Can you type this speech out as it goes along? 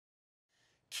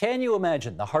Can you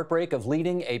imagine the heartbreak of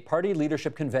leading a party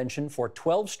leadership convention for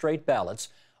 12 straight ballots,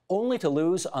 only to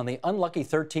lose on the unlucky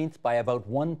 13th by about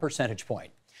 1 percentage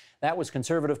point? That was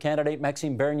Conservative candidate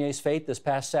Maxime Bernier's fate this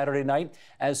past Saturday night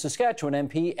as Saskatchewan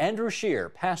MP Andrew Scheer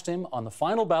passed him on the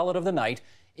final ballot of the night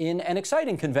in an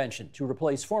exciting convention to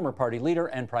replace former party leader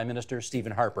and Prime Minister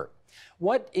Stephen Harper.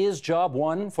 What is job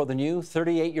one for the new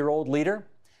 38-year-old leader?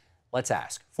 Let's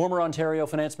ask former Ontario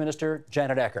Finance Minister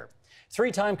Janet Ecker,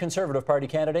 three-time Conservative Party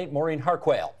candidate Maureen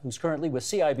Harquail, who's currently with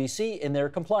CIBC in their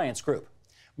compliance group,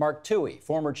 Mark Toohey,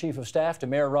 former Chief of Staff to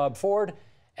Mayor Rob Ford,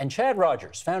 and Chad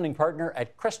Rogers, founding partner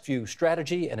at Crestview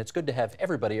Strategy. And it's good to have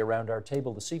everybody around our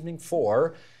table this evening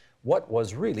for what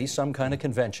was really some kind of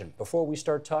convention. Before we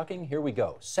start talking, here we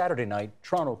go. Saturday night,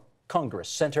 Toronto Congress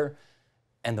Centre,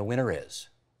 and the winner is...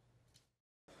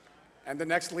 And the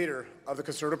next leader of the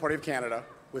Conservative Party of Canada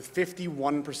with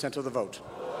 51% of the vote.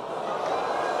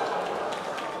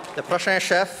 Le prochain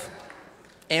chef,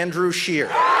 Andrew Scheer.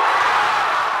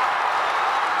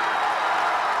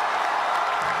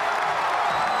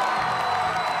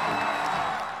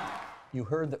 You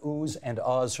heard the oohs and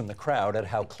ahs from the crowd at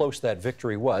how close that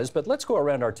victory was, but let's go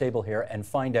around our table here and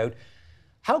find out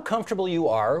how comfortable you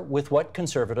are with what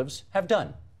Conservatives have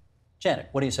done. Janet,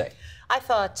 what do you say? I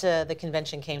thought the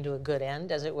convention came to a good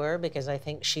end, as it were, because I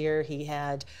think Scheer,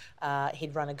 he'd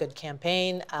run a good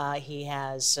campaign. He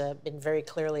has been very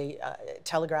clearly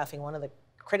telegraphing one of the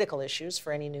critical issues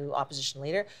for any new opposition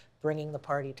leader, bringing the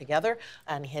party together.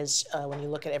 And his, when you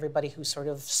look at everybody who sort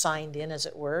of signed in, as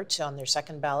it were, on their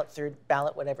second ballot, third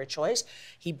ballot, whatever choice,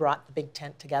 he brought the big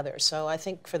tent together. So I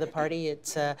think for the party,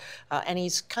 it's, and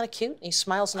he's kind of cute, he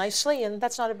smiles nicely, and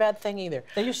that's not a bad thing either.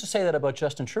 They used to say that about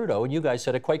Justin Trudeau, and you guys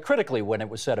said it quite critically when it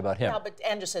was said about him. No, but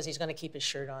Andrew says he's going to keep his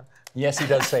shirt on. Yes, he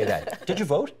does say that. Did you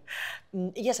vote?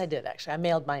 Yes, I did, actually. I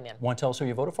mailed mine in. Want to tell us who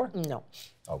you voted for? No.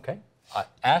 Okay.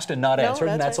 Asked and not answered,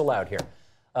 and that's right. allowed here.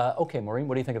 Okay, Maureen,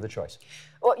 what do you think of the choice?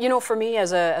 Well, you know, for me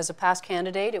as a past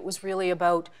candidate, it was really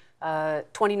about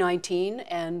 2019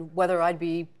 and whether I'd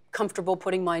be comfortable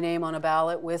putting my name on a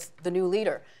ballot with the new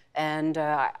leader. And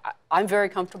I'm very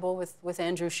comfortable with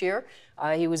Andrew Scheer.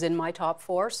 He was in my top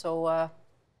four, so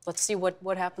let's see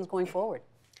what happens going forward.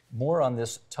 More on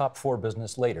this top four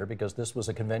business later, because this was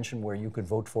a convention where you could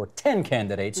vote for 10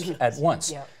 candidates at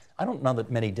once. Yeah. I don't know that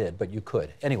many did, but you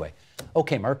could. Anyway,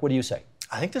 okay, Mark, what do you say?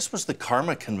 I think this was the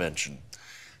karma convention.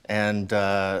 And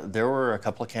there were a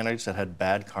couple of candidates that had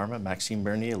bad karma. Maxime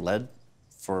Bernier led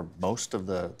for most of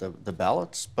the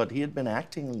ballots, but he had been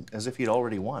acting as if he'd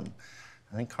already won.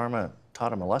 I think karma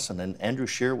taught him a lesson, and Andrew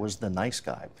Scheer was the nice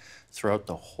guy throughout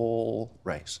the whole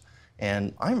race.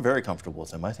 And I'm very comfortable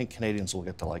with him. I think Canadians will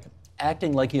get to like him.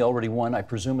 Acting like he already won, I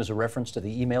presume, is a reference to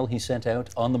the email he sent out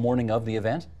on the morning of the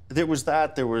event? There was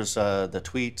that. There was the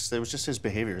tweets. There was just his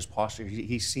behavior, his posture.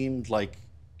 He seemed like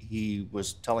he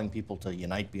was telling people to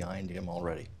unite behind him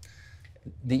already.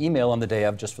 The email on the day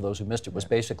of, just for those who missed it, was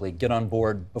basically get on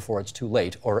board before it's too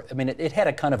late. Or, I mean, it had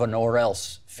a kind of an or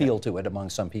else feel to it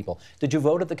among some people. Did you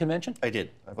vote at the convention? I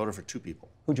did. I voted for two people.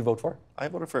 Who'd you vote for? I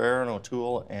voted for Aaron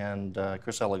O'Toole and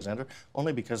Chris Alexander,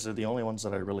 only because they're the only ones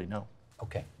that I really know.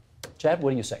 Okay. Chad, what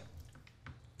do you say?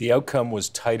 The outcome was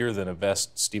tighter than a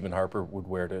vest Stephen Harper would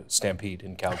wear to Stampede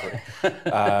in Calgary.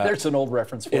 There's an old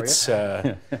reference for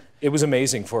you. It was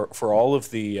amazing for all of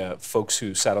the folks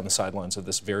who sat on the sidelines of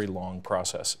this very long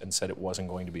process and said it wasn't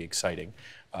going to be exciting.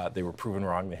 They were proven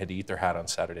wrong. They had to eat their hat on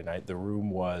Saturday night. The room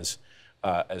was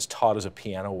as taut as a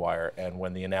piano wire, and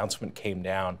when the announcement came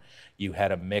down, you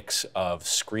had a mix of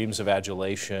screams of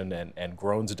adulation and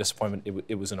groans of disappointment.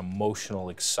 It was an emotional,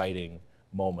 exciting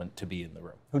moment to be in the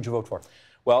room. Who'd you vote for?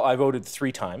 Well, I voted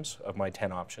 3 times of my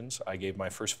 10 options. I gave my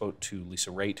first vote to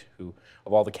Lisa Raitt, who,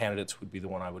 of all the candidates, would be the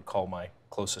one I would call my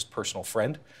closest personal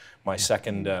friend. My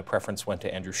second preference went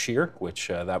to Andrew Scheer, which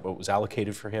that vote was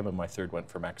allocated for him, and my third went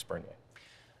for Max Bernier.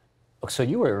 So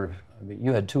you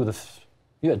had two of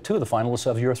the finalists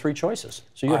of your 3 choices.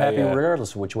 So you're happy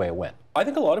regardless of which way it went. I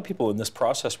think a lot of people in this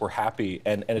process were happy,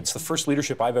 and it's the first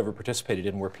leadership I've ever participated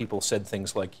in where people said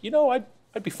things like, you know,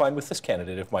 I'd be fine with this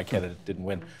candidate if my candidate didn't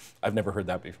win. I've never heard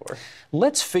that before.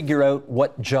 Let's figure out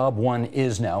what job one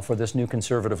is now for this new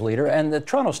Conservative leader. And the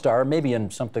Toronto Star, maybe in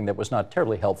something that was not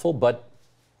terribly helpful, but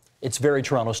it's very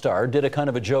Toronto Star, did a kind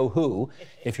of a Joe Who,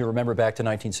 if you remember back to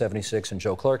 1976 and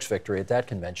Joe Clark's victory at that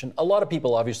convention. A lot of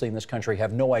people, obviously, in this country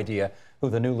have no idea who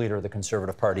the new leader of the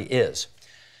Conservative Party is.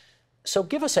 So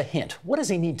give us a hint. What does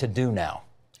he need to do now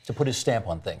to put his stamp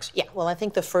on things? Yeah, well, I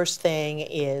think the first thing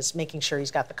is making sure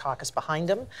he's got the caucus behind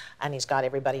him and he's got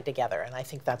everybody together. And I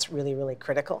think that's really, really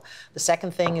critical. The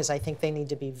second thing is I think they need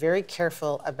to be very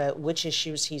careful about which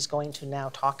issues he's going to now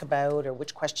talk about or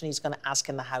which question he's going to ask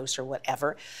in the House or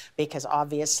whatever, because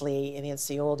obviously, and it's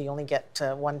the old, you only get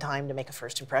one time to make a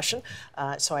first impression.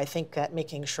 So I think that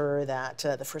making sure that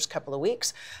the first couple of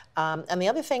weeks. And the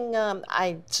other thing,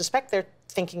 I suspect they're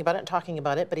thinking about it and talking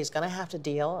about it, but he's going to have to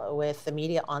deal with the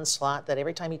media onslaught that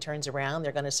every time he turns around,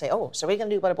 they're going to say, "Oh, so what are you going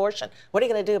to do about abortion? What are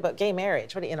you going to do about gay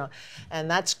marriage? What do you know?" And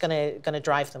that's going to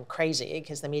drive them crazy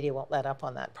because the media won't let up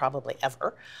on that probably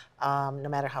ever, no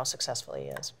matter how successful he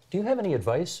is. Do you have any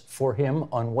advice for him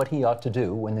on what he ought to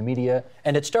do when the media,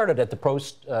 and it started at the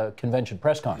post-convention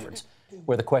press conference,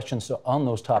 where the questions on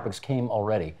those topics came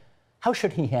already. How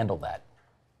should he handle that?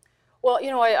 Well,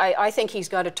 you know, I think he's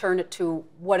got to turn it to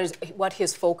what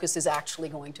his focus is actually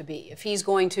going to be. If he's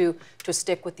going to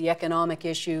stick with the economic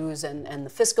issues and the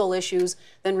fiscal issues,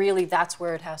 then really that's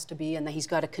where it has to be, and he's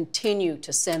got to continue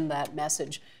to send that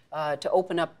message to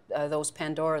open up those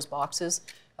Pandora's boxes,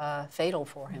 fatal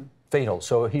for him. Fatal.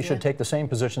 So he should take the same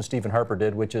position Stephen Harper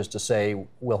did, which is to say,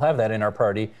 we'll have that in our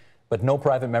party, but no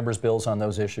private members' bills on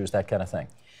those issues, that kind of thing.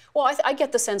 Well, I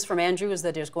get the sense from Andrew is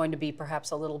that there's going to be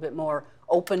perhaps a little bit more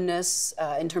openness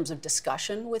in terms of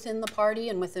discussion within the party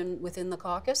and within the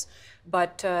caucus.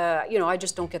 But, you know, I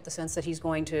just don't get the sense that he's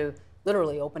going to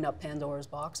literally open up Pandora's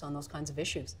box on those kinds of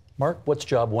issues. Mark, what's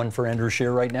job one for Andrew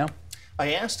Scheer right now?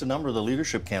 I asked a number of the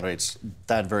leadership candidates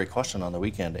that very question on the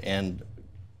weekend, and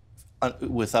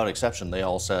without exception, they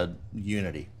all said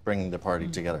unity, bringing the party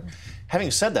together.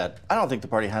 Having said that, I don't think the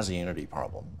party has a unity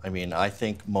problem. I mean, I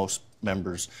think most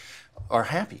members are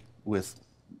happy with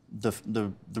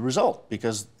the result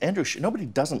because Andrew Scheer, nobody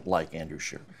doesn't like Andrew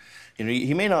Scheer. You know,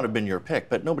 he may not have been your pick,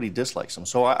 but nobody dislikes him.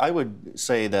 So I would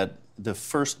say that the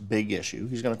first big issue,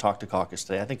 he's going to talk to caucus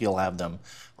today. I think he'll have them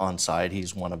on side.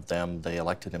 He's one of them. They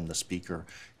elected him the speaker.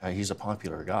 He's a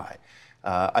popular guy.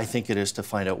 I think it is to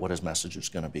find out what his message is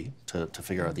going to be, to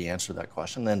figure out the answer to that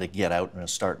question, then to get out and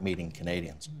start meeting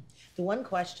Canadians. The one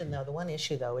question, though, the one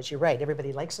issue, though, is you're right.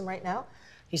 Everybody likes him right now.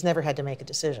 He's never had to make a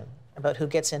decision about who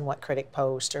gets in what critic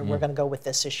post, or we're going to go with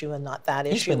this issue and not that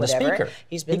issue. He's been whatever. the speaker.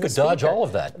 He's been he the could dodge speaker. all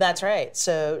of that. That's right.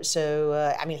 So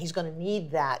I mean, he's going to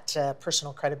need that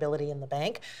personal credibility in the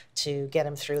bank to get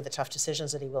him through the tough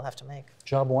decisions that he will have to make.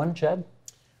 Job one, Chad?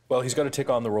 Well, he's got to take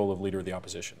on the role of leader of the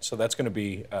opposition. So that's going to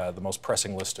be the most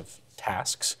pressing list of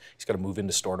tasks. He's got to move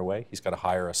into Stornoway. He's got to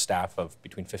hire a staff of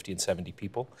between 50 and 70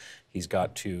 people. He's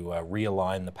got to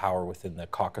realign the power within the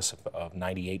caucus of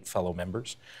 98 fellow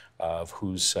members of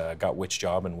who's got which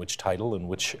job and which title and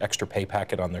which extra pay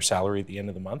packet on their salary at the end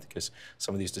of the month, because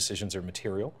some of these decisions are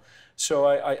material. So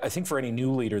I think for any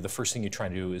new leader, the first thing you try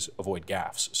to do is avoid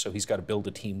gaffes. So he's got to build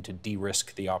a team to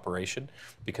de-risk the operation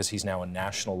because he's now a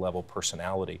national level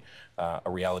personality, a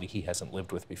reality he hasn't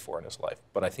lived with before in his life.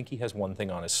 But I think he has one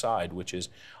thing on his side, which is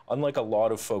unlike a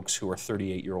lot of folks who are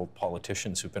 38-year-old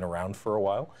politicians who've been around for a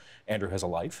while, Andrew has a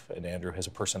life and Andrew has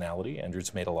a personality.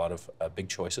 Andrew's made a lot of big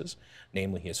choices,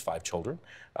 namely he has 5 children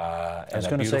and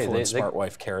a beautiful and smart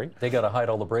wife, Carrie. They got to hide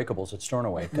all the breakables at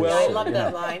Stornoway. Well, I love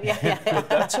that line. Yeah. But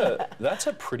that's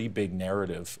a pretty big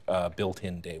narrative built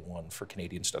in day one for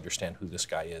Canadians to understand who this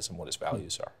guy is and what his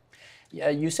values are. Yeah,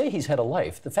 you say he's had a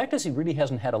life. The fact is he really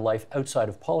hasn't had a life outside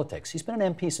of politics. He's been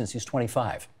an MP since he's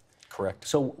 25. Correct.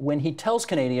 So when he tells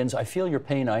Canadians, I feel your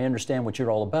pain, I understand what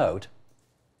you're all about,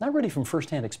 not really from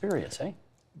firsthand experience, eh?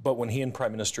 But when he and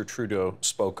Prime Minister Trudeau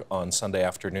spoke on Sunday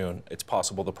afternoon, it's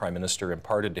possible the Prime Minister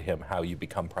imparted to him how you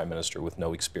become Prime Minister with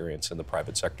no experience in the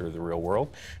private sector of the real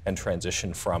world and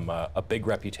transition from a big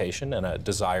reputation and a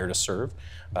desire to serve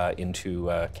into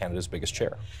Canada's biggest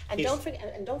chair. And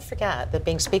don't forget that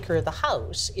being Speaker of the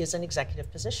House is an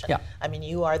executive position. Yeah. I mean,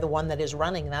 you are the one that is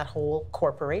running that whole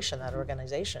corporation, that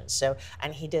organization. So,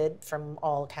 and he did, from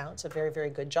all accounts, a very, very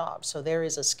good job. So there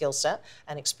is a skill set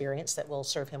and experience that will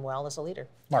serve him well as a leader.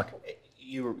 Mark?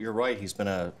 You're right, he's been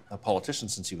a politician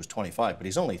since he was 25, but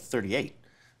he's only 38.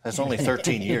 That's only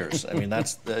 13 years. I mean,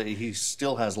 he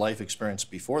still has life experience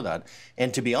before that.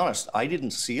 And to be honest, I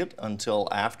didn't see it until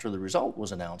after the result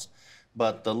was announced.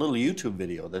 But the little YouTube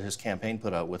video that his campaign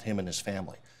put out with him and his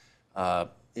family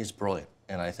is brilliant.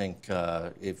 And I think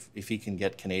if he can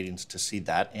get Canadians to see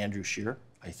that Andrew Scheer,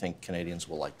 I think Canadians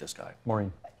will like this guy.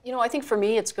 Maureen? You know, I think for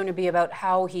me it's going to be about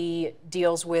how he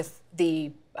deals with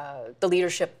the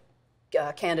leadership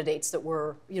candidates that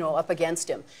were, you know, up against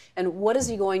him, and what is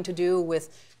he going to do with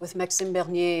Maxime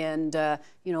Bernier and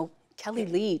you know, Kelly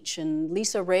Leach and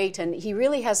Lisa Raitt, and he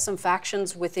really has some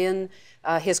factions within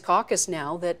his caucus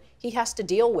now that he has to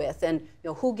deal with. And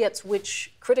who gets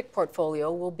which critic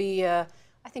portfolio will be, I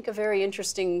think, a very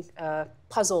interesting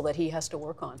puzzle that he has to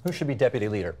work on. Who should be deputy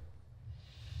leader?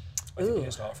 I think he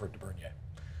has to offer it to Bernier.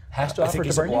 Has to offer it to Bernier? I think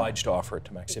he's obliged to offer it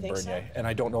to Maxime Bernier. So? And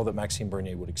I don't know that Maxime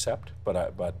Bernier would accept, but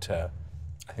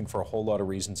I think for a whole lot of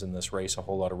reasons in this race, a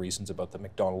whole lot of reasons about the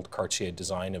Macdonald-Cartier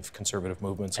design of conservative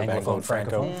movements of Anglo and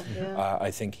Franco,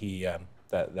 I think he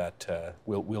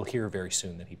we'll hear very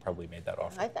soon that he probably made that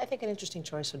offer. I think an interesting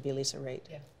choice would be Lisa Raitt.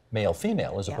 Yeah.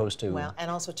 Male-female as opposed to well,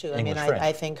 and also too, English,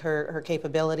 I think her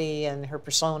capability and her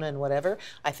persona and whatever,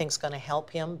 I think is going to help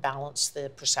him balance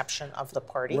the perception of the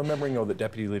party. Remembering though that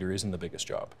deputy leader isn't the biggest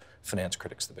job. Finance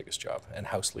critic's the biggest job, and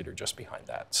House leader just behind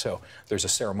that. So there's a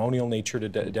ceremonial nature to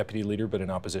deputy leader, but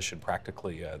in opposition,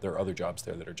 practically, there are other jobs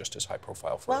there that are just as high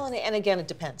profile for Well, and again, it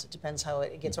depends. It depends how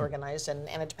it gets organized, and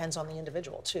it depends on the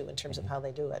individual too, in terms of how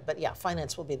they do it. But yeah,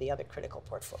 finance will be the other critical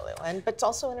portfolio, but it's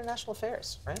also international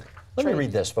affairs, right? Let me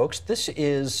read this, folks. This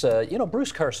is,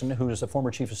 Bruce Carson, who is the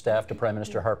former chief of staff to Prime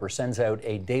Minister Harper, sends out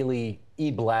a daily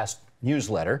e-blast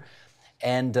newsletter,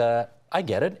 and I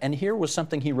get it. And here was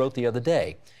something he wrote the other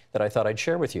day that I thought I'd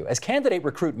share with you. As candidate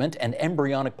recruitment and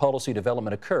embryonic policy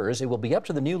development occurs, it will be up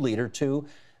to the new leader to,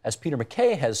 as Peter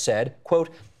MacKay has said, quote,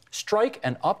 strike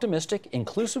an optimistic,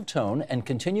 inclusive tone and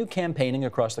continue campaigning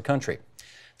across the country.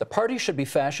 The party should be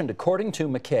fashioned, according to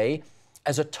MacKay,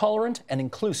 as a tolerant and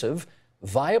inclusive,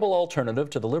 viable alternative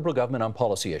to the Liberal government on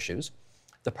policy issues.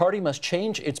 The party must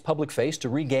change its public face to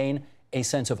regain a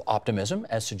sense of optimism,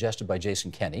 as suggested by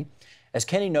Jason Kenney. As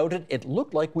Kenney noted, it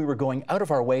looked like we were going out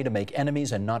of our way to make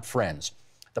enemies and not friends.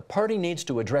 The party needs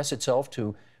to address itself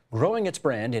to growing its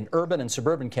brand in urban and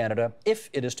suburban Canada if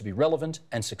it is to be relevant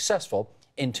and successful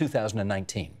in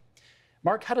 2019.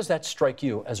 Mark, how does that strike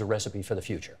you as a recipe for the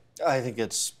future? I think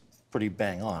it's pretty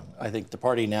bang on. I think the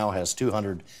party now has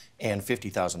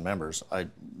 250,000 members.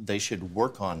 They should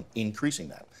work on increasing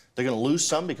that. They're going to lose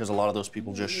some because a lot of those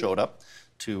people just showed up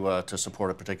to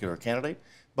support a particular candidate,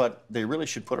 but they really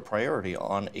should put a priority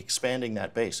on expanding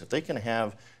that base. If they can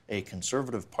have a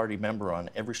Conservative Party member on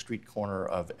every street corner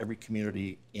of every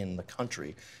community in the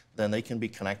country, then they can be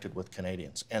connected with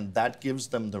Canadians. And that gives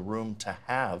them the room to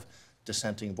have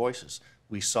dissenting voices.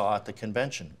 We saw at the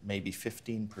convention, maybe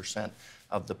 15%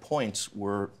 of the points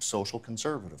were social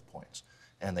conservative points,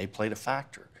 and they played a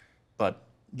factor, but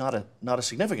not a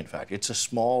significant factor. It's a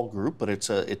small group, but it's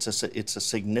a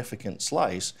significant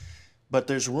slice. But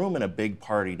there's room in a big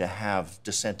party to have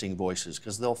dissenting voices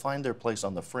because they'll find their place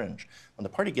on the fringe. When the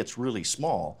party gets really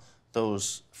small,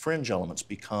 those fringe elements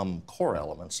become core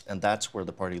elements, and that's where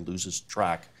the party loses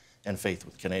track and faith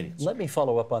with Canadians. Let me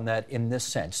follow up on that in this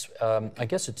sense. I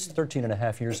guess it's 13 and a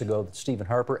half years ago that Stephen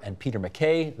Harper and Peter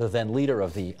MacKay, the then leader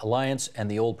of the Alliance and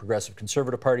the old Progressive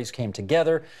Conservative parties, came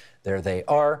together. There they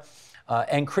are.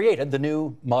 And created the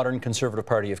new modern Conservative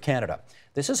Party of Canada.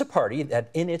 This is a party that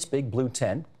in its big blue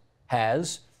tent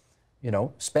has,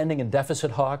 spending and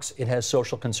deficit hawks, it has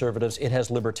social conservatives, it has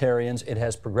libertarians, it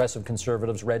has progressive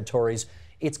conservatives, red Tories.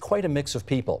 It's quite a mix of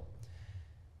people.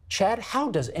 Chad, how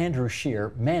does Andrew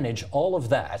Scheer manage all of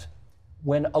that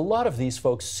when a lot of these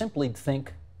folks simply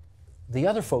think the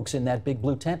other folks in that big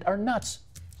blue tent are nuts?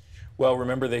 Well,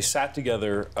 remember, they sat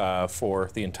together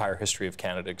for the entire history of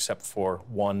Canada, except for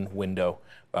one window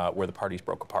where the parties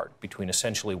broke apart between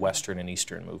essentially Western and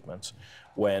Eastern movements.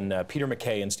 When Peter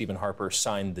MacKay and Stephen Harper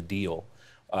signed the deal,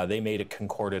 they made it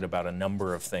concorded about a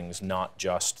number of things, not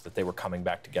just that they were coming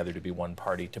back together to be one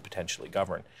party to potentially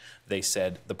govern. They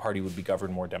said the party would be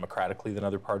governed more democratically than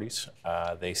other parties.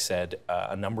 They said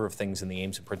a number of things in the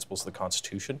aims and principles of the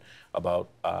Constitution about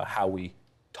how we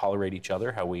tolerate each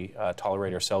other, how we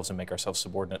tolerate ourselves and make ourselves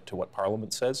subordinate to what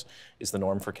Parliament says is the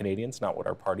norm for Canadians, not what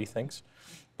our party thinks.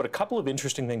 But a couple of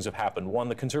interesting things have happened. One,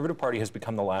 the Conservative Party has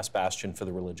become the last bastion for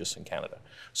the religious in Canada.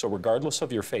 So regardless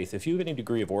of your faith, if you have any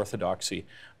degree of orthodoxy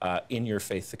in your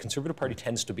faith, the Conservative Party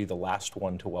tends to be the last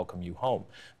one to welcome you home,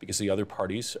 because the other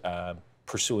parties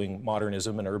pursuing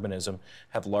modernism and urbanism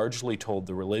have largely told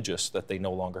the religious that they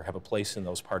no longer have a place in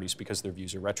those parties because their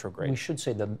views are retrograde. We should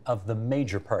say of the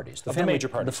major parties. The major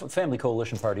parties. The Family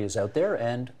Coalition Party is out there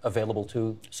and available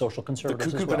to social conservatives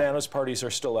as well. The Cuckoo Bananas parties are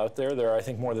still out there. There are, I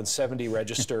think, more than 70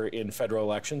 register in federal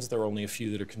elections. There are only a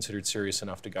few that are considered serious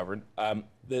enough to govern.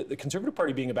 The Conservative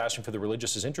Party being a bastion for the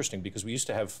religious is interesting because we used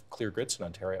to have clear grits in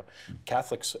Ontario.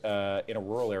 Catholics in a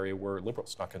rural area were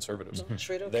Liberals, not Conservatives.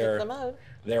 Sure don't kick them out.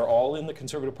 They're all in the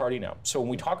Conservative Party now. So when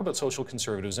we talk about social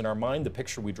conservatives, in our mind, the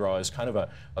picture we draw is kind of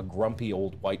a grumpy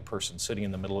old white person sitting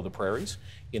in the middle of the prairies.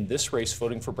 In this race,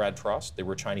 voting for Brad Frost, they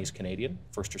were Chinese Canadian,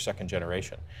 first or second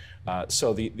generation.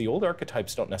 So the old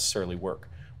archetypes don't necessarily work.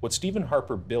 What Stephen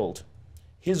Harper built,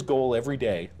 his goal every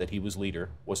day that he was leader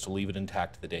was to leave it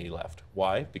intact the day he left.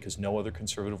 Why? Because no other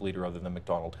Conservative leader other than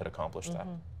Macdonald had accomplished that.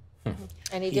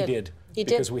 And he did. He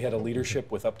because did. we had a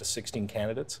leadership with up to 16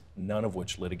 candidates, none of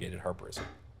which litigated Harperism.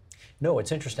 No,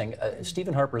 it's interesting.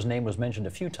 Stephen Harper's name was mentioned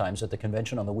a few times at the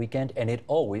convention on the weekend, and it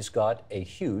always got a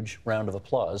huge round of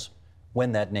applause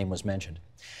when that name was mentioned.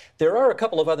 There are a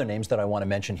couple of other names that I want to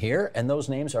mention here, and those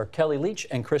names are Kelly Leitch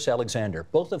and Chris Alexander,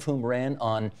 both of whom ran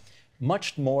on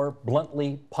much more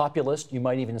bluntly populist, you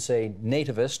might even say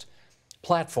nativist,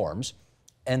 platforms,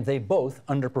 and they both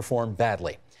underperformed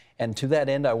badly. And to that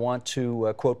end, I want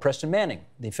to quote Preston Manning,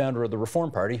 the founder of the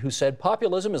Reform Party, who said,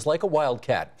 "Populism is like a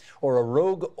wildcat or a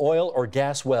rogue oil or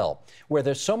gas well, where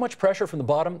there's so much pressure from the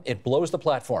bottom, it blows the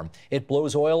platform. It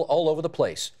blows oil all over the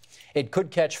place. It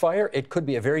could catch fire. It could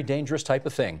be a very dangerous type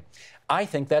of thing." I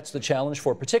think that's the challenge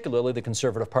for particularly the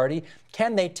Conservative Party.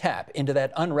 Can they tap into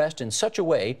that unrest in such a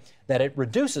way that it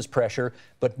reduces pressure,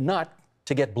 but not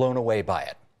to get blown away by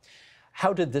it?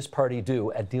 How did this party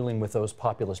do at dealing with those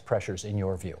populist pressures, in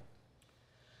your view?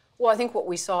 Well, I think what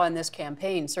we saw in this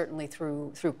campaign, certainly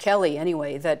through Kelly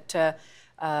anyway, that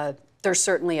there's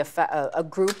certainly a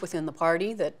group within the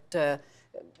party that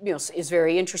is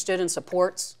very interested and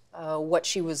supports what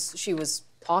she was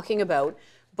talking about,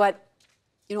 but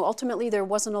ultimately there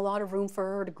wasn't a lot of room for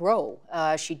her to grow.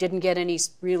 She didn't get any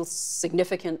real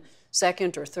significant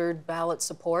second or third ballot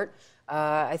support.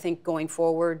 I think going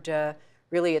forward,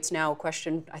 really it's now a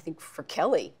question, I think, for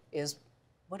Kelly is,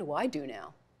 what do I do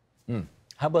now?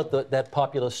 How about that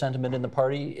populist sentiment in the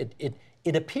party?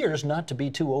 It appears not to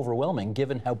be too overwhelming,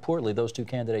 given how poorly those two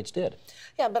candidates did.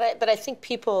 Yeah, but I think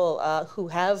people who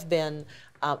have been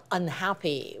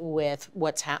unhappy with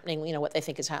what's happening, what they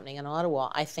think is happening in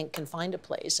Ottawa, I think can find a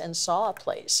place and saw a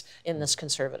place in this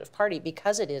Conservative Party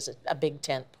because it is a big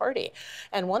tent party.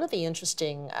 And one of the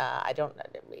interesting,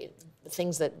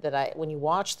 things that when you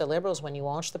watch the Liberals, when you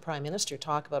watch the Prime Minister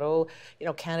talk about,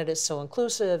 Canada's so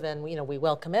inclusive and, we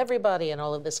welcome everybody and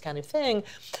all of this kind of thing.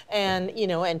 And,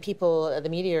 and people, the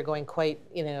media are going quite,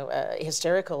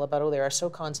 hysterical about, there are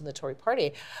SOCONs in the Tory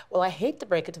party. Well, I hate to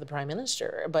break it to the Prime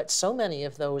Minister, but so many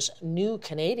of those new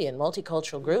Canadian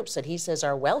multicultural groups that he says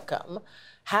are welcome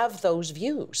have those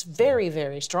views very,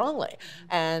 very strongly.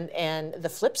 And the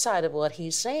flip side of what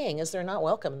he's saying is they're not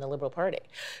welcome in the Liberal Party.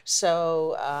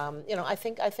 So, I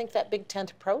think that big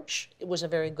tent approach, it was a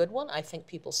very good one. I think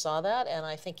people saw that, and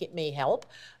I think it may help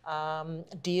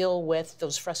deal with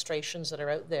those frustrations that are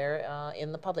out there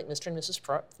in the public. Mr. and Mrs.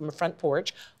 from the front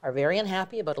porch are very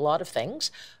unhappy about a lot of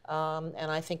things,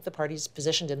 and I think the party's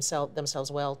positioned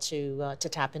themselves well to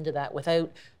tap into that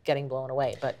without getting blown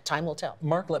away, but time will tell.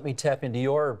 Mark, let me tap into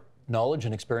your knowledge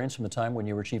and experience from the time when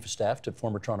you were Chief of Staff to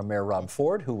former Toronto Mayor Rob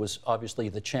Ford, who was obviously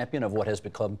the champion of what has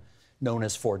become known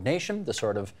as Ford Nation, the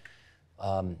sort of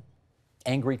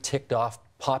angry, ticked-off,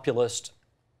 populist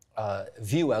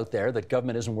view out there that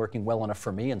government isn't working well enough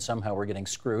for me and somehow we're getting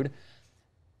screwed.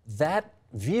 That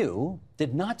view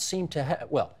did not seem to have,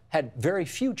 had very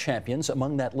few champions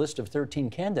among that list of 13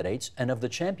 candidates, and of the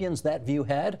champions that view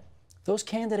had, those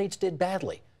candidates did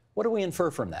badly. What do we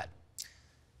infer from that?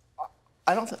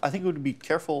 I think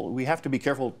we have to be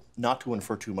careful not to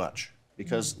infer too much,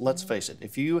 because let's face it,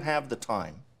 if you have the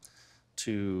time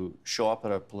to show up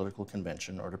at a political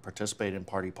convention or to participate in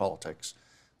party politics,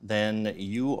 then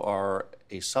you are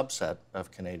a subset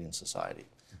of Canadian society.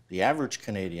 The average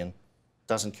Canadian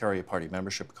doesn't carry a party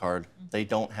membership card. They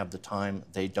don't have the time,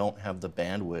 they don't have the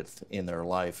bandwidth in their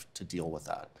life to deal with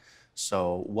that.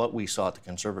 So what we saw at the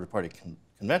Conservative Party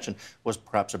convention was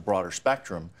perhaps a broader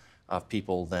spectrum of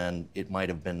people than it might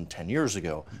have been 10 years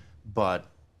ago, but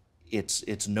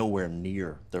it's nowhere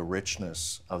near the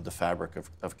richness of the fabric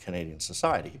of Canadian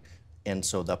society. And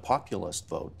so the populist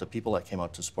vote, the people that came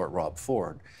out to support Rob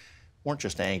Ford, weren't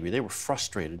just angry, they were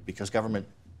frustrated because government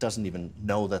doesn't even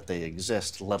know that they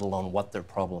exist, let alone what their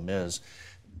problem is,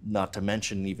 not to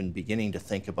mention even beginning to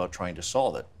think about trying to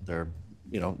solve it.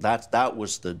 That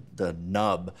was the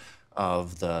nub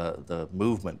of the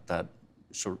movement that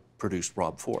sort of produced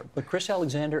Rob Ford. But Chris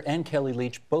Alexander and Kelly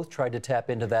Leitch both tried to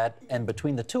tap into that, and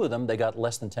between the two of them, they got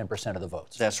less than 10% of the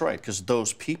votes. That's right, because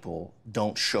those people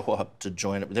don't show up to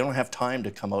join it. They don't have time to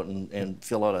come out and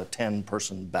fill out a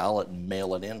 10-person ballot and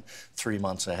mail it in 3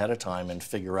 months ahead of time and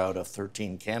figure out of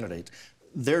 13 candidates.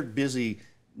 They're busy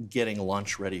getting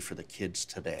lunch ready for the kids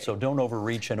today. So don't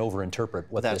overreach and overinterpret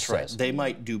what That's this right. says. They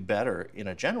might do better in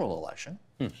a general election,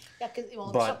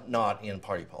 but not in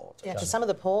party politics. Yeah, because some of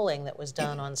the polling that was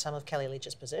done on some of Kelly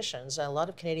Leitch's positions, a lot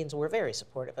of Canadians were very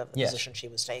supportive of the position she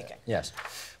was taking. Yes.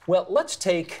 Well, let's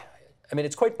take, I mean,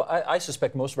 it's quite, I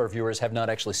suspect most of our viewers have not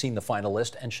actually seen the final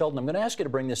list. And Sheldon, I'm going to ask you to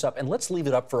bring this up, and let's leave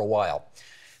it up for a while,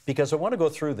 because I want to go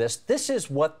through this. This is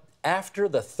what, after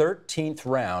the 13th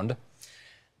round,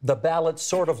 the ballot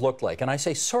sort of looked like. And I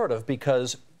say sort of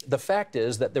because the fact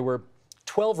is that there were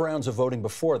 12 rounds of voting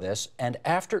before this, and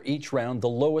after each round, the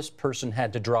lowest person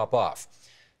had to drop off.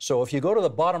 So if you go to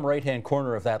the bottom right-hand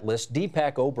corner of that list,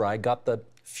 Deepak Oberoi got the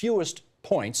fewest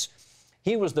points.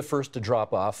 He was the first to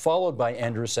drop off, followed by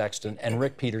Andrew Sexton and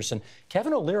Rick Peterson.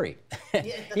 Kevin O'Leary,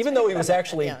 even though he was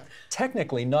actually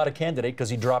technically not a candidate because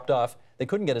he dropped off, they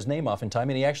couldn't get his name off in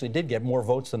time, and he actually did get more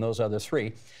votes than those other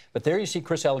three. But there you see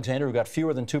Chris Alexander, who got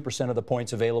fewer than 2% of the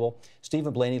points available.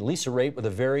 Stephen Blaney, Lisa Raitt with a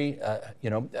very,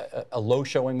 a low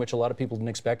showing, which a lot of people didn't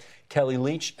expect. Kelly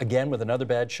Leitch, again, with another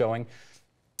bad showing.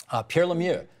 Pierre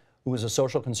Lemieux, who was a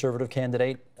social conservative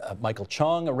candidate. Michael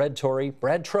Chong, a red Tory.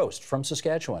 Brad Trost from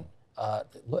Saskatchewan.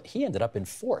 He ended up in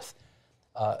fourth,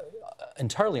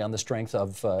 entirely on the strength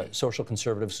of social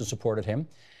conservatives who supported him.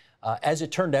 As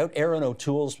it turned out, Erin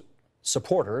O'Toole's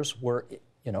supporters were,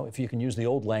 if you can use the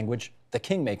old language, the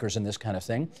kingmakers in this kind of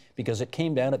thing, because it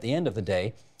came down at the end of the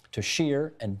day to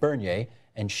Scheer and Bernier,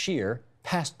 and Scheer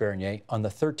passed Bernier on the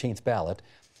 13th ballot.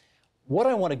 What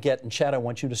I want to get, and Chad, I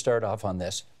want you to start off on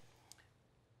this.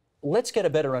 Let's get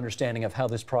a better understanding of how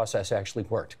this process actually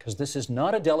worked, because this is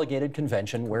not a delegated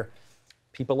convention where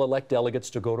people elect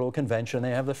delegates to go to a convention, they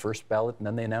have the first ballot, and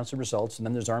then they announce the results, and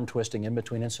then there's arm twisting in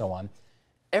between and so on.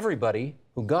 Everybody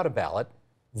who got a ballot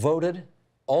voted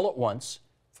all at once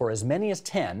for as many as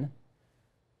 10.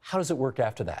 How does it work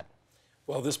after that?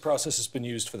 Well, this process has been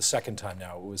used for the second time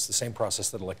now. It was the same process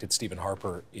that elected Stephen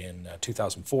Harper in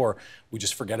 2004. We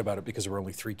just forget about it because there were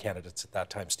only 3 candidates at that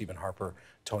time: Stephen Harper,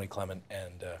 Tony Clement,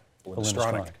 and Belinda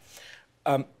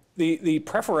Stronach. The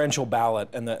preferential ballot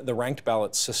and the ranked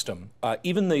ballot system,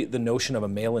 even the notion of a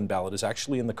mail-in ballot is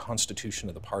actually in the constitution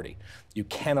of the party. You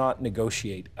cannot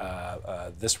negotiate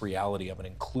this reality of an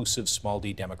inclusive small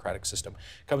d democratic system.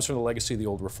 It comes from the legacy of the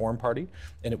old Reform Party,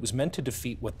 and it was meant to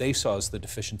defeat what they saw as the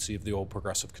deficiency of the old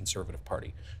Progressive Conservative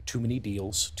Party. Too many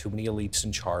deals, too many elites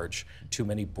in charge, too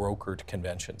many brokered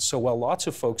conventions. So while lots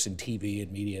of folks in TV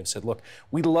and media have said, look,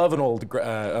 we love an old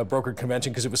brokered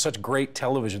convention because it was such great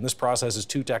television, this process is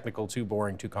too technical, too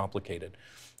boring, too complicated.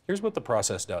 Here's what the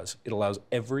process does. It allows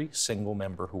every single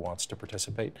member who wants to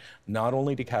participate not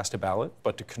only to cast a ballot,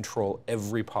 but to control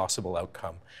every possible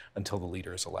outcome until the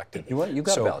leader is elected. You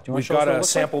got a ballot. We've got a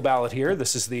sample ballot here.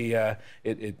 This is the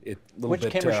Which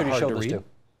camera should you show this to?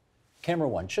 Camera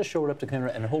 1, just show it up to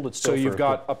camera and hold it still. So you've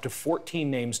got up to 14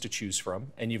 names to choose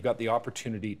from, and you've got the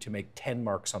opportunity to make 10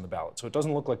 marks on the ballot. So it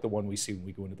doesn't look like the one we see when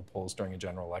we go into the polls during a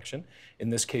general election.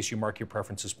 In this case, you mark your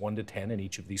preferences 1 to 10 in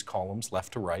each of these columns,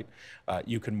 left to right.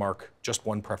 You can mark just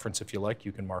one preference if you like.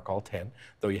 You can mark all 10,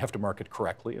 though you have to mark it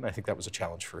correctly, and I think that was a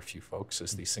challenge for a few folks,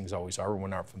 as these things always are when we're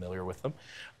not familiar with them.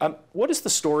 What is the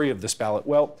story of this ballot?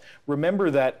 Well, remember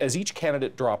that as each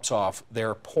candidate drops off,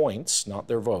 their points, not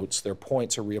their votes, their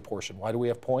points are reapportioned. Why do we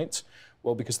have points?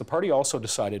 Well, because the party also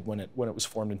decided when it was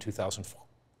formed in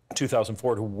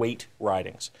 2004 to weight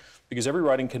ridings, because every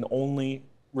riding can only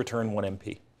return 1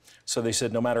 MP. So they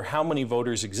said no matter how many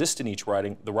voters exist in each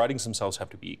riding, the ridings themselves have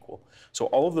to be equal. So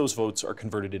all of those votes are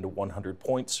converted into 100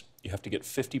 points. You have to get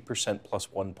 50%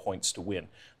 plus 1 points to win.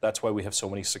 That's why we have so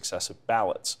many successive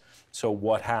ballots. So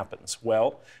what happens?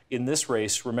 Well, in this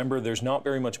race, remember, there's not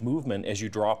very much movement as you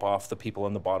drop off the people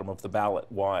on the bottom of the ballot.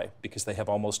 Why? Because they have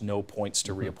almost no points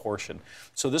to reapportion.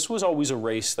 So this was always a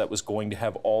race that was going to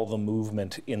have all the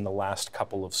movement in the last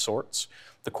couple of sorts.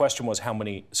 The question was, how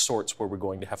many sorts were we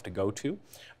going to have to go to?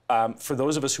 For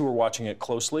those of us who were watching it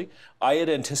closely, I had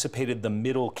anticipated the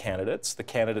middle candidates, the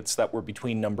candidates that were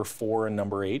between number 4 and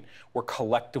number 8, were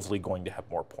collectively going to have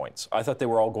more points. I thought they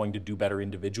were all going to do better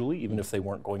individually, even if they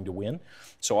weren't going to win.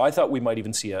 So I thought we might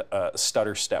even see a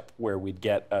stutter step where we'd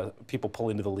get people pull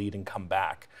into the lead and come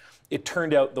back. It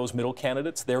turned out those middle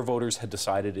candidates, their voters had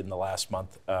decided in the last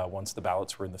month, once the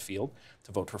ballots were in the field,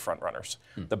 to vote for frontrunners.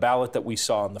 The ballot that we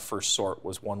saw in the first sort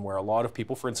was one where a lot of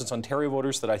people, for instance, Ontario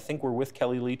voters that I think were with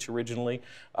Kelly Leitch originally,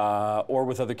 or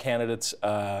with other candidates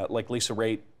like Lisa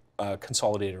Raitt,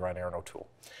 consolidated around Erin O'Toole.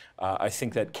 I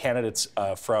think that candidates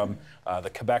from the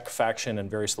Quebec faction and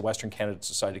various of the Western candidates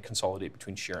decided to consolidate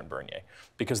between Scheer and Bernier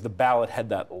because the ballot had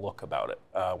that look about it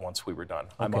once we were done.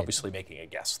 I'm obviously making a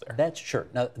guess there. That's sure.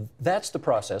 Now, that's the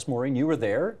process. Maureen, you were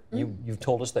there. You've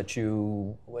told us that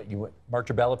you marked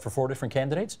your ballot for 4 different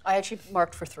candidates? I actually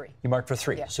marked for 3. You marked for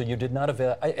 3. Yeah. So you did not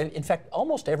avail. In fact,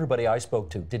 almost everybody I spoke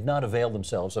to did not avail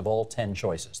themselves of all 10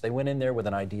 choices. They went in there with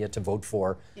an idea to vote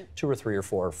for 2 or 3 or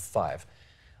 4 or 5.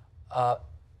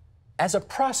 As a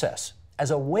process, as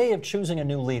a way of choosing a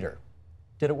new leader,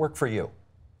 did it work for you?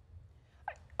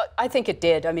 I think it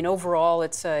did. I mean, overall,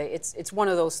 it's one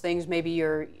of those things. Maybe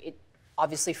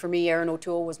obviously for me, Aaron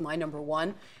O'Toole was my number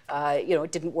 1. You know,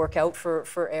 it didn't work out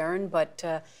for Aaron, but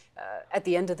at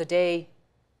the end of the day,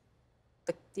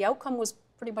 the outcome was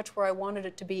pretty much where I wanted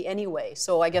it to be anyway.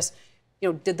 So I guess, you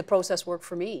know, did the process work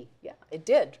for me? Yeah, it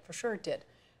did. For sure, it did.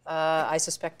 I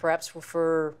suspect perhaps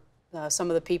for some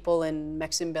of the people in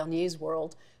Maxime Bernier's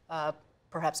world,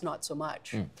 perhaps not so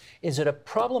much. Is it a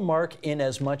problem, Mark, in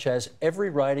as much as every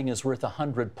riding is worth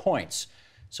 100 points?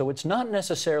 So it's not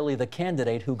necessarily the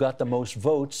candidate who got the most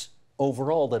votes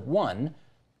overall that won,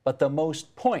 but the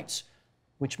most points,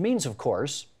 which means, of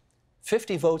course,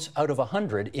 50 votes out of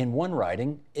 100 in one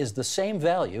riding is the same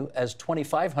value as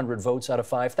 2,500 votes out of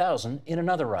 5,000 in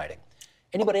another riding.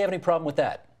 Anybody have any problem with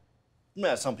that?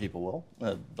 Yeah, some people will,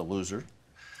 the loser.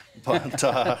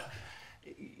 But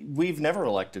we've never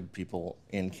elected people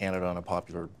in Canada on a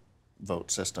popular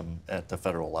vote system at the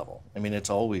federal level. I mean, it's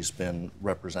always been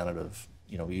representative.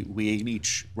 You know,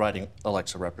 each riding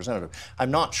elects a representative.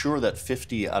 I'm not sure that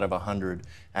 50 out of 100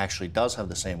 actually does have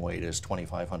the same weight as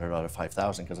 2,500 out of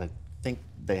 5,000, because I think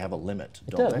they have a limit,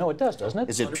 don't they? No, it does, doesn't it?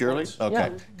 Is it purely? Okay, Yeah.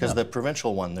 because the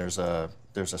provincial one, there's a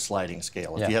sliding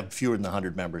scale. If Yeah. you have fewer than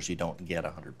 100 members, you don't get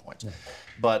 100 points.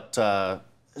 But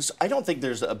I don't think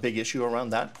there's a big issue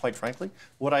around that, quite frankly.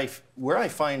 Where I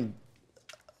find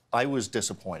I was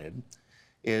disappointed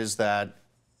is that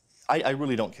I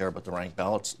really don't care about the ranked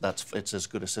ballots. It's as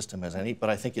good a system as any, but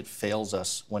I think it fails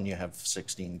us when you have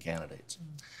 16 candidates.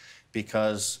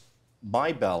 Because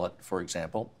my ballot, for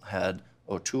example, had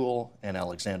O'Toole and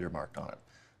Alexander marked on it.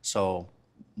 So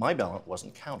my ballot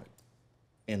wasn't counted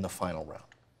in the final round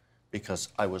because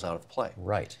I was out of play.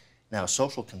 Right. Now,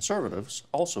 social conservatives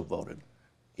also voted,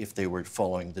 if they were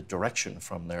following the direction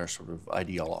from their sort of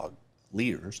ideologue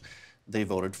leaders, they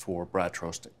voted for Brad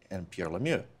Trost and Pierre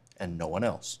Lemieux and no one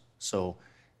else. So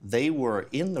they were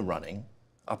in the running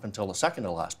up until the second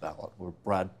to last ballot, where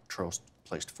Brad Trost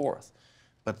placed 4th.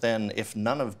 But then if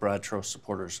none of Brad Trost's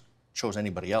supporters chose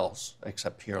anybody else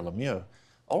except Pierre Lemieux,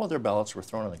 all of their ballots were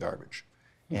thrown in the garbage.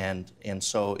 And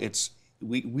so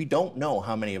we don't know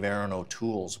how many of Aaron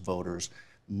O'Toole's voters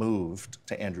moved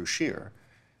to Andrew Scheer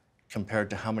compared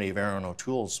to how many of Aaron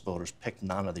O'Toole's voters picked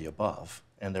none of the above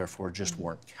and therefore just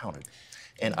weren't counted.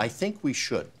 And I think we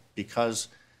should, because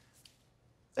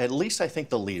at least I think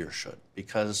the leader should,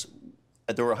 because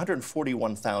there were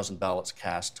 141,000 ballots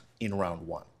cast in round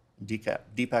 1. Deepak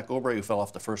Oberoi, who fell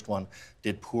off the first one,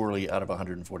 did poorly out of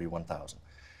 141,000.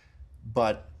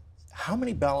 But how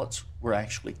many ballots were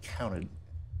actually counted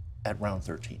at round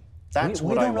 13? That's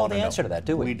what I want to know. We don't know the answer to that,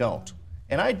 do we? We don't.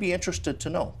 And I'd be interested to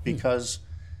know, because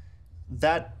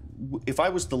if I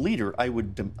was the leader, I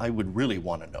would really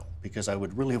want to know, because I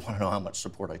would really want to know how much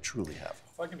support I truly have.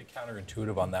 If I can be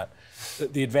counterintuitive on that,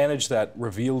 the advantage that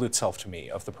revealed itself to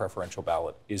me of the preferential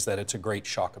ballot is that it's a great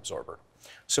shock absorber.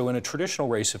 So in a traditional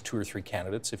race of 2 or 3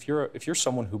 candidates, if you're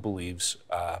someone who believes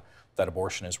that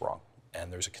abortion is wrong,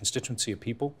 and there's a constituency of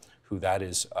people who that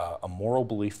is a moral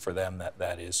belief for them,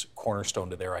 that is cornerstone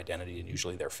to their identity and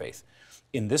usually their faith.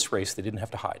 In this race, they didn't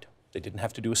have to hide. They didn't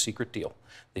have to do a secret deal.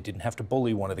 They didn't have to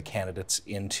bully one of the candidates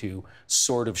into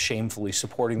sort of shamefully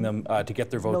supporting them to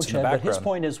get their votes in the background. But his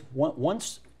point is,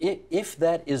 if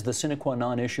that is the sine qua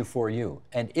non issue for you,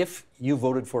 and if you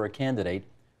voted for a candidate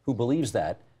who believes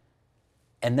that,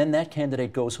 and then that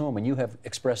candidate goes home and you have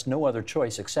expressed no other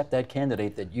choice except that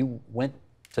candidate that you went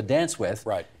to dance with,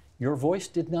 right. Your voice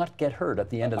did not get heard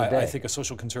at the end of the day. I think a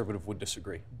social conservative would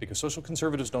disagree, because social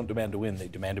conservatives don't demand to win, they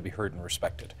demand to be heard and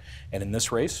respected. And in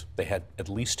this race, they had at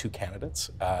least 2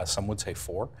 candidates, some would say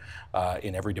 4,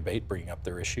 in every debate bringing up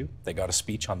their issue. They got a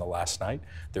speech on the last night.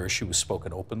 Their issue was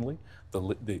spoken openly.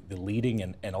 The leading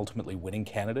and ultimately winning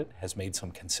candidate has made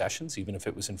some concessions, even if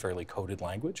it was in fairly coded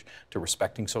language, to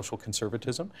respecting social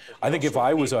conservatism. I think if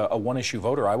I was a one-issue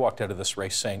voter, I walked out of this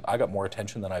race saying, I got more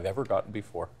attention than I've ever gotten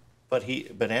before. But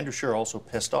Andrew Scheer also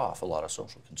pissed off a lot of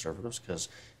social conservatives, because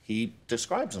he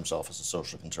describes himself as a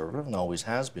social conservative and always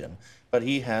has been, but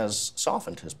he has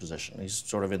softened his position. He's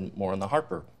sort of more in the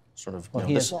Harper sort of. Well,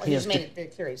 you know, He's made it very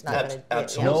clear he's not going to.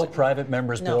 absolutely. No private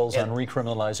members' bills on And-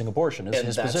 recriminalizing abortion is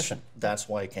his position. That's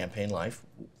why Campaign Life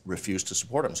refused to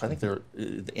support him. So I think they're,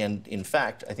 and in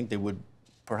fact, I think they would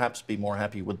perhaps be more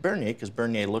happy with Bernier, because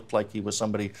Bernier looked like he was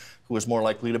somebody who was more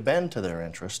likely to bend to their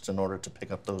interests in order to pick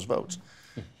up those votes.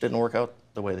 Didn't work out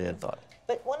the way they had thought.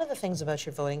 But one of the things about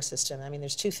your voting system, I mean,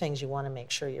 there's two things you want to make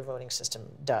sure your voting system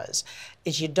does,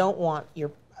 is you don't want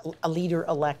a leader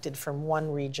elected from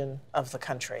one region of the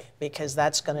country, because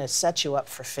that's going to set you up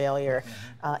for failure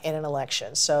in an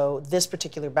election. So this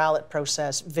particular ballot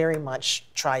process very much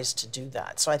tries to do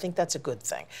that. So I think that's a good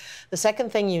thing. The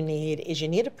second thing you need is you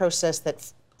need a process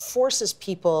that forces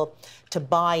people to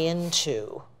buy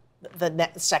into the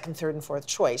second, third, and fourth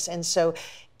choice. And so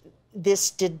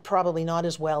this did probably not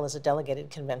as well as a delegated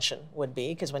convention would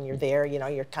be, because when you're there, you know,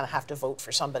 you kind of have to vote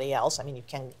for somebody else. I mean, you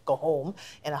can go home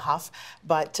in a huff,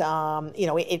 but, you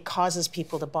know, it causes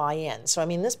people to buy in. So, I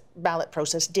mean, this ballot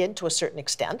process did to a certain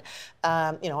extent.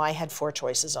 You know, I had 4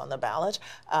 choices on the ballot.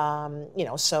 You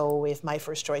know, so if my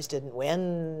first choice didn't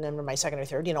win, and my second or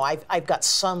third, you know, I've got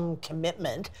some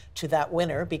commitment to that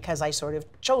winner because I sort of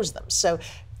chose them. So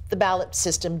the ballot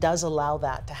system does allow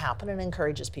that to happen and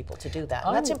encourages people to do that.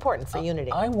 And that's important for unity.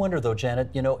 I wonder, though, Janet,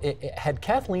 you know, had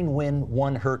Kathleen Wynne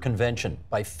won her convention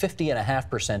by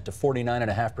 50.5% to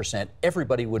 49.5%,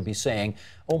 everybody would be saying,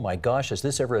 oh my gosh, is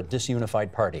this ever a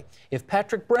disunified party? If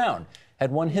Patrick Brown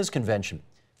had won his convention,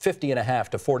 50.5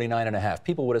 to 49.5,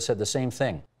 people would have said the same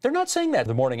thing. They're not saying that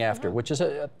the morning after, which is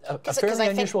a fairly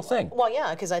unusual thing. Well,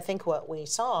 yeah, because I think what we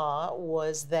saw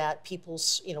was that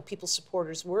people's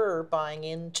supporters were buying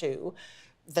into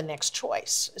the next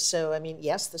choice. So, I mean,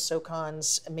 yes, the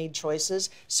SOCONs made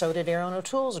choices. So did Aaron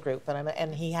O'Toole's group,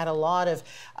 and he had a lot of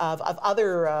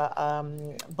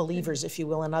other believers, if you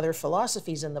will, and other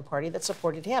philosophies in the party that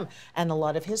supported him. And a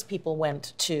lot of his people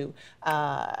went to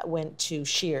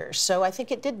Scheer. So I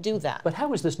think it did do that. But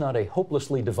how is this not a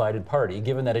hopelessly divided party,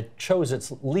 given that it chose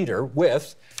its leader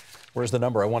with, where's the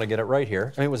number? I want to get it right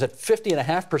here. I mean, was it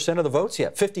 50.5% of the votes? Yeah,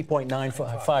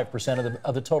 50.95%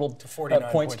 of the total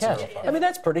points cast. I mean,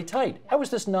 that's pretty tight. How is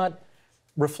this not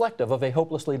reflective of a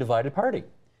hopelessly divided party?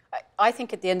 I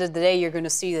think at the end of the day, you're going to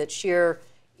see that Scheer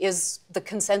is the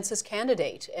consensus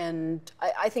candidate, and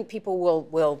I think people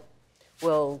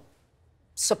will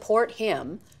support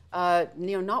him. You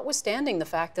know, notwithstanding the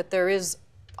fact that there is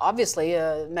obviously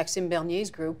Maxime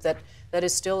Bernier's group that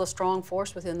is still a strong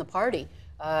force within the party.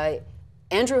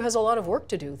 Andrew has a lot of work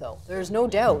to do, though. There's no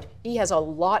doubt. He has a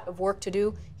lot of work to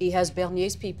do. He has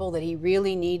Bernier's people that he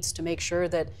really needs to make sure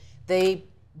that they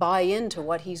buy into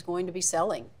what he's going to be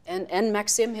selling, and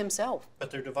Maxime himself. But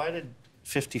they're divided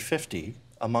 50-50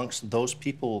 amongst those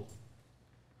people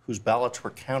whose ballots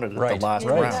were counted at the last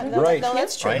round. Right. No,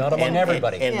 that's true. Right? Not among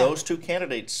everybody. And those two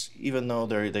candidates, even though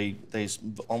they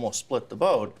almost split the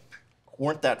vote,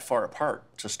 weren't that far apart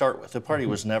to start with. The party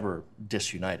was never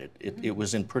disunited. It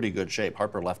was in pretty good shape.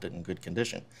 Harper left it in good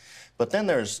condition. But then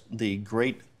there's the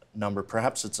great number,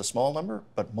 perhaps it's a small number,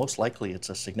 but most likely it's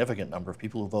a significant number of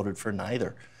people who voted for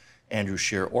neither Andrew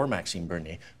Scheer or Maxime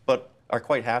Bernier, but are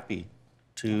quite happy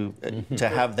to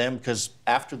have them, because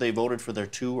after they voted for their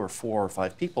 2 or 4 or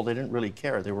 5 people, they didn't really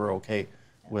care. They were okay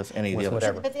with any of the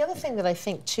others. But the other thing that I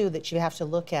think, too, that you have to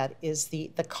look at is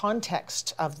the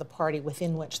context of the party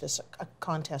within which this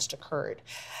contest occurred.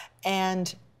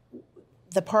 And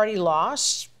the party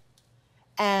lost,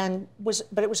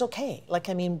 but it was okay. Like,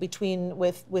 I mean,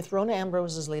 with Rona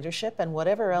Ambrose's leadership and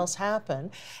whatever else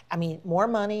happened, I mean, more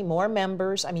money, more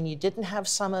members. I mean, you didn't have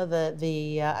some of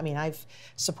I mean, I've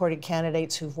supported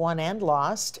candidates who've won and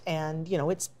lost, and, you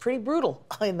know, it's pretty brutal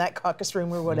in that caucus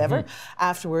room or whatever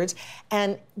afterwards.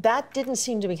 And that didn't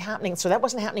seem to be happening. So that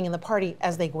wasn't happening in the party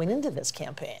as they went into this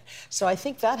campaign. So I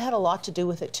think that had a lot to do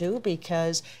with it, too,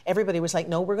 because everybody was like,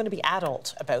 no, we're going to be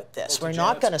adult about this. We're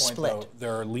not going to split. Though,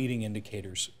 there are leading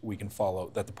indicators we can follow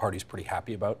that the party's pretty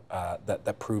happy about,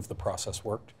 that prove the process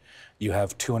worked. You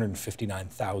have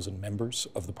 259,000 members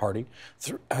of the party.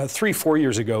 3-4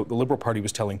 years ago, the Liberal Party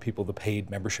was telling people the paid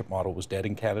membership model was dead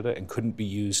in Canada and couldn't be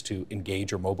used to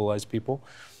engage or mobilize people.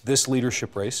 This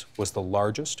leadership race was the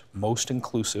largest, most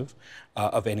inclusive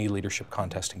of any leadership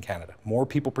contest in Canada. More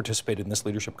people participated in this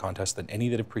leadership contest than any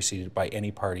that have preceded by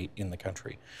any party in the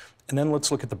country. And then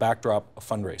let's look at the backdrop of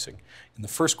fundraising. In the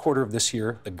first quarter of this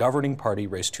year, the governing party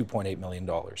raised $2.8 million.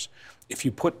 If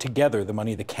you put together the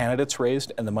money the candidates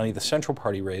raised and the money the Central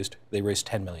Party raised, they raised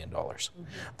 $10 million.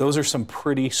 Those are some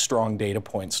pretty strong data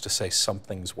points to say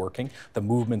something's working. The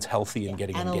movement's healthy and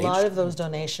getting engaged. And a lot of those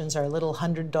donations are little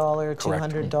 $100,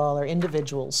 $200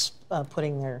 individuals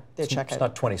putting their check out. It's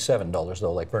not $27,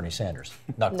 though, like Bernie Sanders.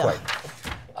 Not quite.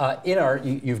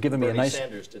 You've given me a nice.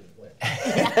 Sanders didn't win.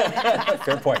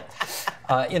 Fair point.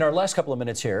 In our last couple of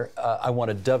minutes here, I want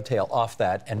to dovetail off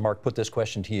that, and Mark, put this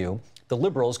question to you. The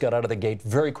Liberals got out of the gate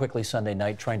very quickly Sunday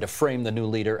night, trying to frame the new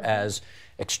leader as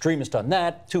extremist on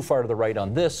that, too far to the right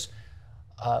on this.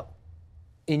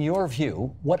 In your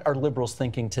view, what are Liberals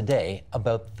thinking today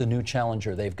about the new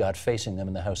challenger they've got facing them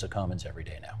in the House of Commons every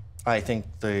day now? I think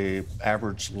the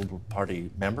average Liberal Party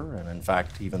member, and in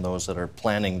fact even those that are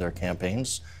planning their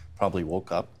campaigns, probably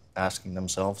woke up asking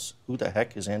themselves, who the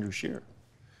heck is Andrew Scheer?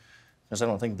 Because I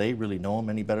don't think they really know him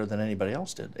any better than anybody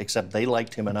else did, except they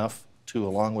liked him enough to,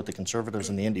 along with the Conservatives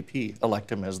and the NDP,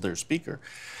 elect him as their speaker.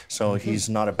 So he's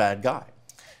not a bad guy.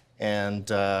 And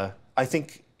I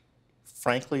think,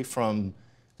 frankly, from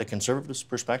the Conservatives'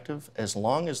 perspective, as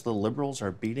long as the Liberals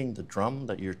are beating the drum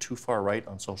that you're too far right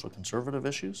on social conservative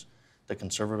issues, the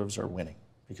Conservatives are winning,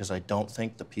 because I don't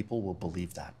think the people will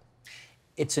believe that.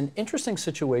 It's an interesting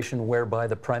situation whereby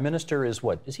the Prime Minister is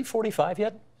what? Is he 45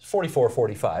 yet? 44,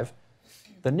 45.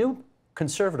 The new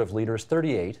Conservative leader is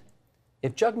 38.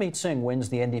 If Jagmeet Singh wins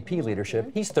the NDP leadership,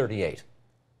 he's 38.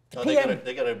 No, they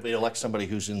got to elect somebody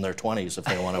who's in their 20s if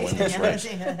they want to win this race.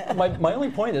 My only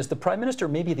point is the Prime Minister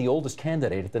may be the oldest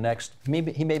candidate at the next, he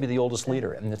may be the oldest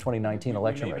leader in the 2019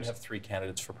 election We race. even have 3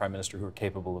 candidates for Prime Minister who are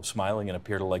capable of smiling and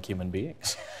appear to like human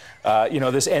beings.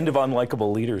 This end of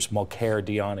unlikable leaders, Mulcair,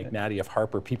 Dion, Ignatieff,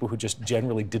 Harper, people who just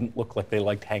generally didn't look like they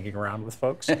liked hanging around with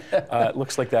folks. It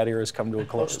looks like that era has come to a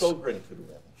close. Stogren could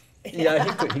win. Yeah,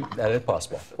 that is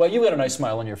possible. Well, you got a nice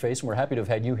smile on your face, and we're happy to have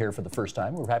had you here for the first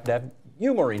time. We're happy to have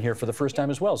you, Maureen, here for the first time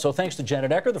as well. So thanks to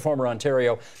Janet Ecker, the former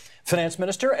Ontario Finance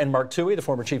Minister, and Mark Toohey, the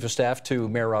former Chief of Staff to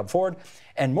Mayor Rob Ford,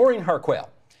 and Maureen Harquail,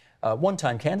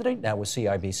 one-time candidate, now with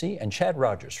CIBC, and Chad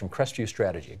Rogers from Crestview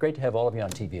Strategy. Great to have all of you on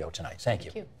TVO tonight. Thank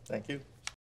you. Thank you.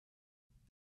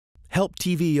 Help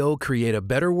TVO create a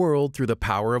better world through the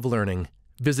power of learning.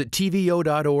 Visit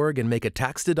TVO.org and make a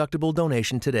tax-deductible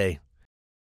donation today.